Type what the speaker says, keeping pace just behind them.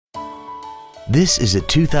This is a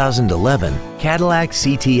 2011 Cadillac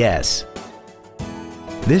CTS.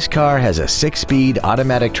 This car has a 6-speed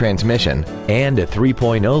automatic transmission and a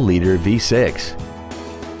 3.0-liter V6.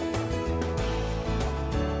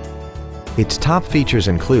 Its top features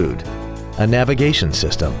include a navigation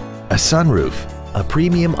system, a sunroof, a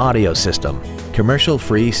premium audio system,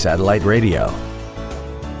 commercial-free satellite radio,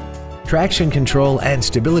 traction control and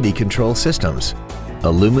stability control systems,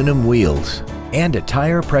 aluminum wheels, and a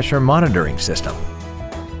tire pressure monitoring system.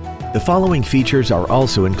 The following features are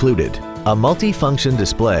also included: a multi-function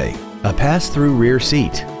display, a pass-through rear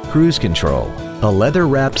seat, cruise control, a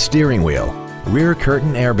leather-wrapped steering wheel, rear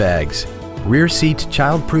curtain airbags, rear seat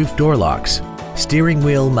child-proof door locks, steering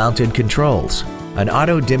wheel mounted controls, an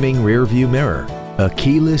auto-dimming rear-view mirror, a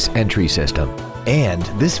keyless entry system, and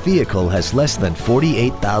this vehicle has less than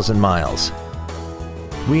 48,000 miles.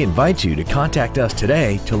 We invite you to contact us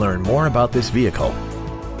today to learn more about this vehicle.